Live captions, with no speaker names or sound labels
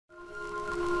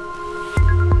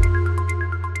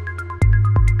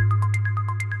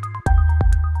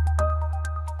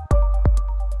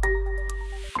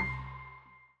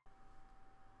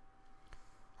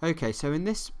Okay, so in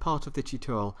this part of the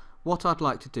tutorial, what I'd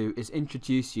like to do is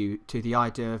introduce you to the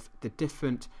idea of the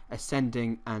different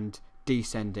ascending and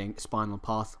descending spinal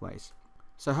pathways.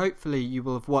 So hopefully you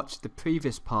will have watched the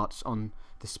previous parts on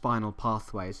the spinal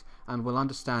pathways and will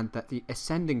understand that the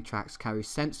ascending tracts carry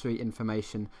sensory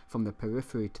information from the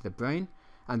periphery to the brain,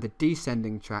 and the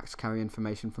descending tracts carry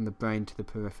information from the brain to the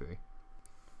periphery.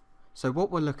 So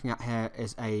what we're looking at here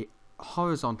is a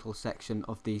horizontal section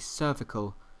of the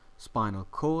cervical spinal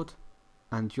cord,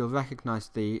 and you'll recognize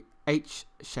the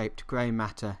H-shaped grey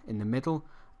matter in the middle,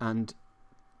 and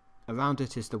around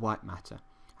it is the white matter.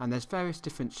 And there's various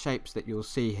different shapes that you'll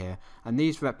see here, and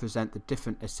these represent the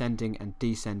different ascending and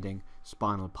descending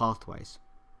spinal pathways.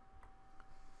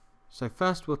 So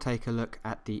first we'll take a look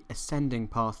at the ascending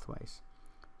pathways.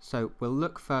 So we'll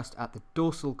look first at the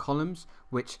dorsal columns,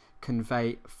 which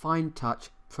convey fine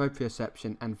touch,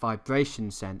 proprioception and vibration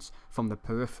sense from the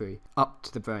periphery up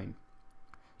to the brain.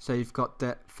 So you've got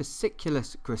the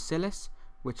fasciculus gracilis,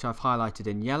 which I've highlighted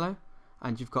in yellow,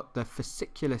 and you've got the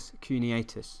fasciculus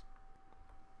cuneatus.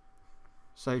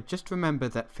 So just remember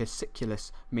that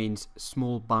fasciculus means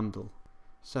small bundle.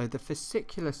 So the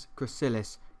fasciculus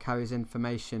gracilis carries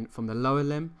information from the lower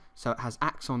limb, so it has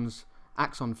axon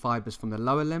fibers from the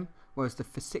lower limb, whereas the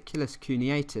fasciculus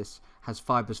cuneatus has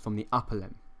fibers from the upper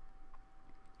limb.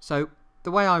 So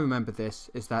the way I remember this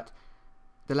is that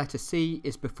the letter C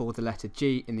is before the letter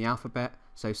G in the alphabet,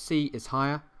 so C is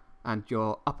higher and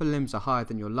your upper limbs are higher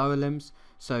than your lower limbs,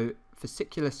 so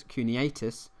fasciculus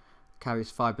cuneatus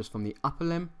carries fibers from the upper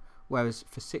limb, whereas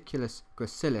fasciculus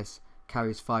gracilis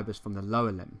carries fibers from the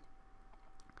lower limb.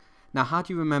 Now how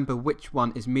do you remember which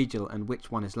one is medial and which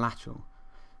one is lateral?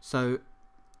 So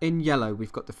in yellow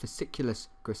we've got the fasciculus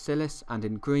gracilis, and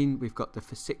in green we've got the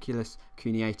fasciculus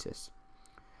cuneatus.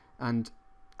 And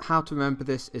how to remember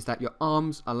this is that your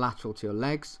arms are lateral to your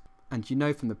legs, and you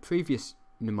know from the previous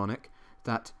mnemonic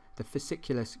that the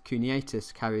fasciculus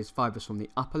cuneatus carries fibers from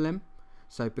the upper limb.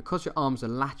 So because your arms are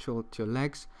lateral to your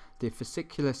legs, the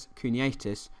fasciculus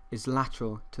cuneatus is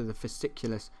lateral to the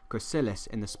fasciculus gracilis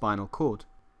in the spinal cord.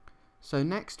 So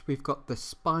next we've got the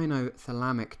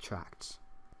spinothalamic tracts.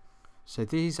 So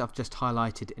these I've just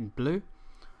highlighted in blue,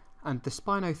 and the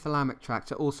spinothalamic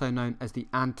tracts are also known as the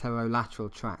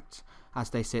anterolateral tracts, as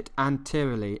they sit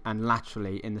anteriorly and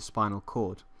laterally in the spinal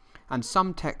cord. And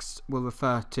some texts will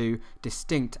refer to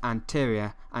distinct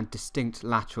anterior and distinct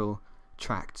lateral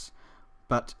tracts,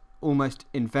 but almost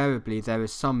invariably there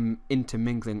is some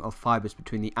intermingling of fibers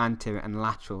between the anterior and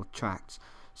lateral tracts.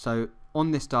 So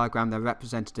on this diagram they're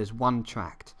represented as one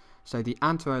tract. So the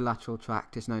anterolateral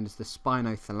tract is known as the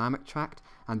spinothalamic tract,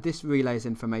 and this relays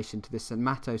information to the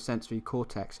somatosensory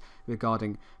cortex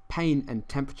regarding pain and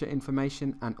temperature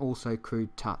information, and also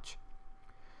crude touch.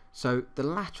 So the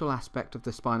lateral aspect of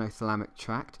the spinothalamic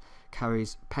tract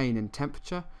carries pain and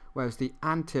temperature, whereas the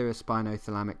anterior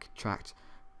spinothalamic tract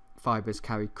fibers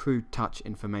carry crude touch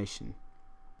information.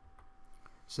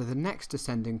 So the next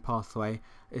ascending pathway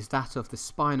is that of the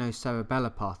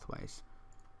spinocerebellar pathways.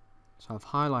 So I've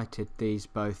highlighted these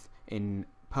both in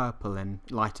purple and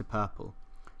lighter purple.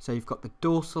 So you've got the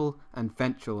dorsal and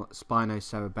ventral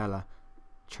spinocerebellar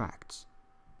tracts.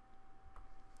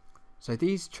 So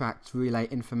these tracts relay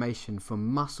information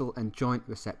from muscle and joint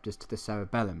receptors to the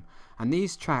cerebellum, and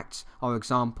these tracts are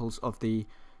examples of the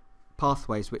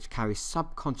pathways which carry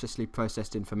subconsciously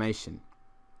processed information,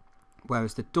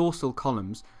 whereas the dorsal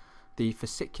columns, the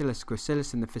fasciculus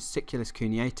gracilis and the fasciculus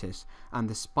cuneatus, and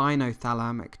the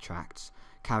spinothalamic tracts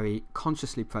carry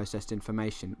consciously processed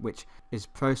information which is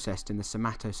processed in the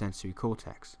somatosensory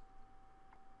cortex.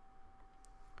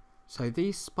 So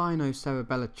these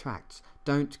spinocerebellar tracts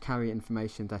don't carry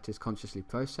information that is consciously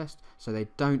processed, so they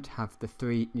don't have the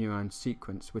 3 neuron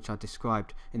sequence which I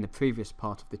described in the previous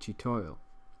part of the tutorial.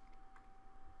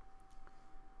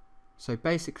 So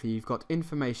basically you've got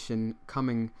information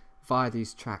coming via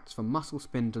these tracts from muscle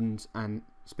spindles and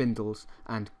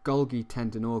Golgi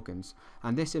tendon organs,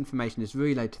 and this information is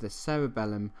relayed to the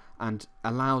cerebellum and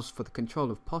allows for the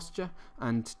control of posture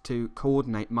and to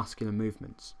coordinate muscular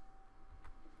movements.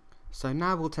 So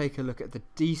now we'll take a look at the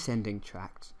descending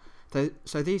tracts.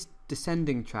 So these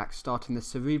descending tracts start in the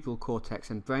cerebral cortex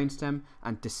and brainstem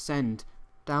and descend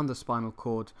down the spinal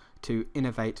cord to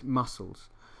innervate muscles.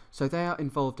 So they are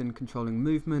involved in controlling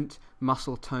movement,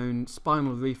 muscle tone,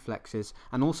 spinal reflexes,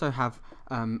 and also have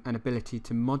an ability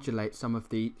to modulate some of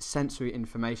the sensory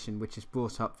information which is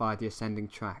brought up via the ascending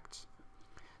tracts.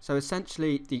 So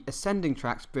essentially the ascending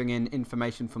tracts bring in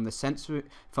information from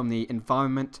the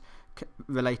environment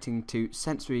relating to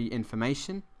sensory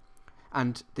information,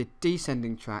 and the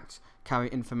descending tracts carry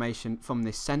information from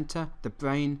the center, the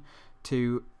brain,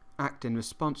 to act in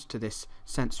response to this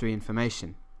sensory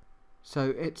information.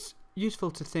 So it's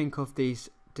useful to think of these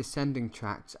descending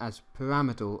tracts as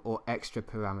pyramidal or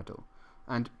extrapyramidal.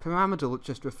 And pyramidal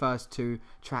just refers to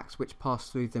tracts which pass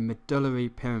through the medullary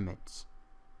pyramids.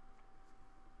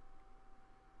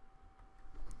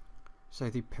 So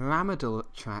the pyramidal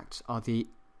tracts are the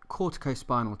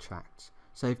corticospinal tracts.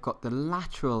 So you've got the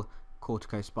lateral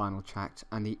corticospinal tract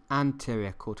and the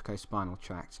anterior corticospinal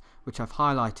tract, which I've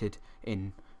highlighted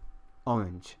in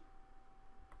orange.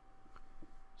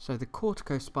 So the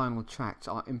corticospinal tracts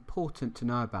are important to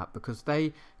know about because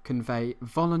they convey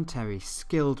voluntary,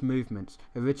 skilled movements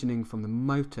originating from the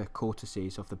motor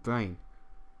cortices of the brain.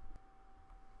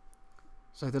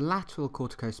 So the lateral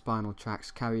corticospinal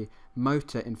tracts carry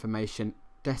motor information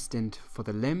destined for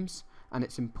the limbs, and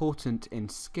it's important in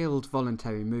skilled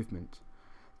voluntary movement.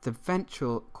 The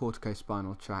ventral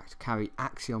corticospinal tract carry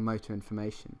axial motor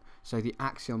information. So the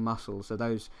axial muscles are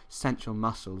those central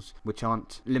muscles which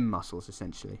aren't limb muscles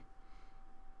essentially.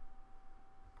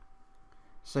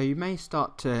 So you may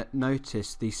start to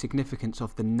notice the significance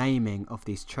of the naming of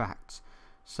these tracts.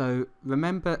 So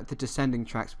remember the descending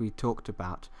tracts we talked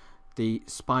about, the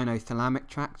spinothalamic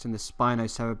tract and the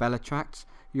spinocerebellar tract.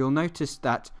 You'll notice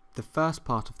that the first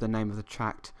part of the name of the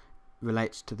tract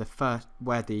relates to the first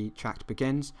where the tract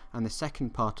begins, and the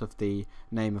second part of the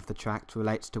name of the tract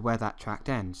relates to where that tract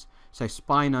ends. So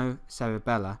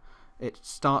spinocerebellar, it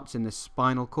starts in the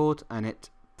spinal cord and it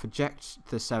projects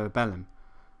the cerebellum,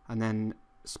 and then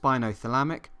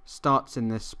spinothalamic starts in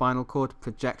the spinal cord,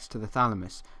 projects to the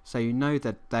thalamus. So you know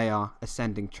that they are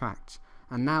ascending tracts.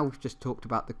 And now we've just talked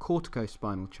about the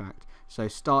corticospinal tract. So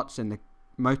starts in the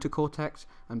motor cortex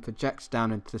and projects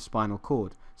down into the spinal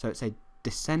cord. So it's a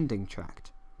descending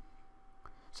tract.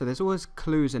 So there's always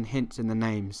clues and hints in the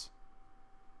names.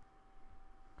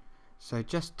 So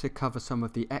just to cover some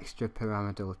of the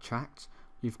extrapyramidal tracts,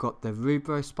 you've got the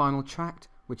rubrospinal tract,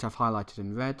 which I've highlighted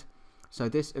in red. So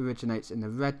this originates in the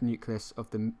red nucleus of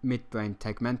the midbrain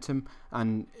tegmentum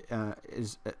and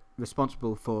is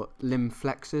responsible for limb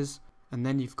flexors. And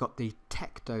then you've got the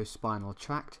tectospinal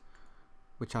tract,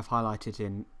 which I've highlighted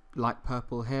in light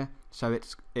purple here. So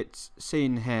it's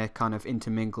seen here kind of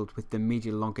intermingled with the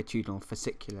medial longitudinal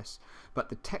fasciculus. But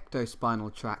the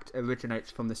tectospinal tract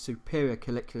originates from the superior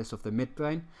colliculus of the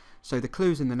midbrain. So the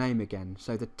clue's in the name again.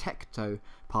 So the tecto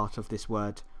part of this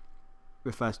word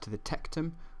refers to the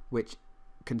tectum, which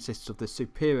consists of the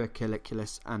superior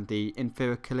colliculus and the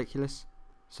inferior colliculus.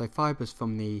 So fibres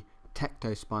from the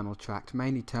tectospinal tract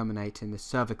mainly terminate in the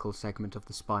cervical segment of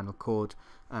the spinal cord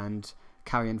and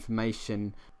carry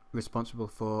information responsible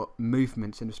for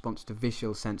movements in response to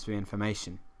visual sensory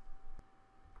information.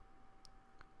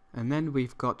 And then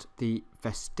we've got the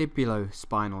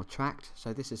vestibulospinal tract.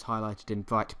 So this is highlighted in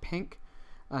bright pink,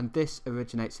 and this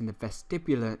originates in the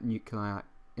vestibular nuclei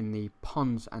in the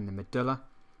pons and the medulla.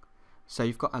 So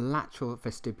you've got a lateral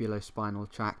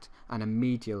vestibulospinal tract and a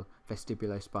medial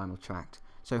vestibulospinal tract.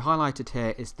 So highlighted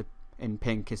here is in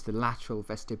pink is the lateral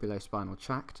vestibulospinal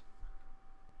tract.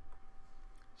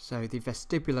 So the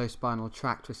vestibulospinal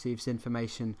tract receives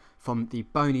information from the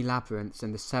bony labyrinths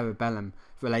and the cerebellum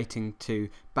relating to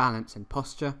balance and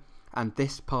posture, and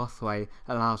this pathway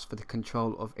allows for the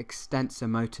control of extensor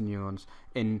motor neurons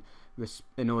in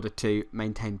order to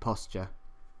maintain posture.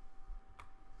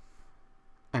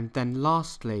 And then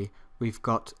lastly, we've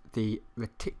got the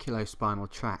reticulospinal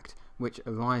tract, which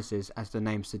arises, as the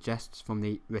name suggests, from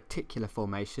the reticular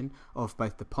formation of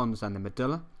both the pons and the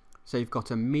medulla. So you've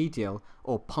got a medial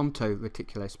or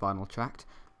ponto-reticulospinal tract,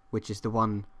 which is the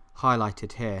one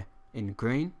highlighted here in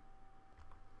green.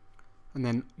 And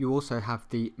then you also have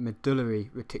the medullary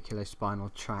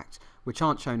reticulospinal tract, which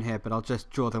aren't shown here, but I'll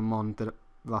just draw them on the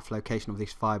rough location of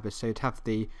these fibres. So you'd have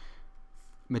the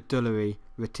medullary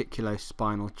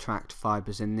reticulospinal tract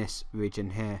fibres in this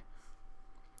region here.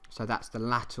 So that's the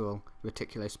lateral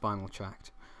reticulospinal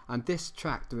tract. And this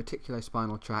tract, the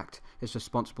reticulospinal tract, is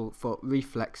responsible for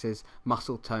reflexes,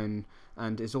 muscle tone,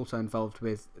 and is also involved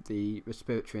with the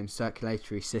respiratory and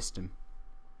circulatory system.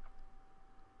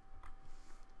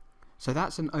 So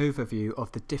that's an overview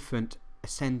of the different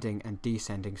ascending and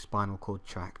descending spinal cord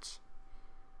tracts.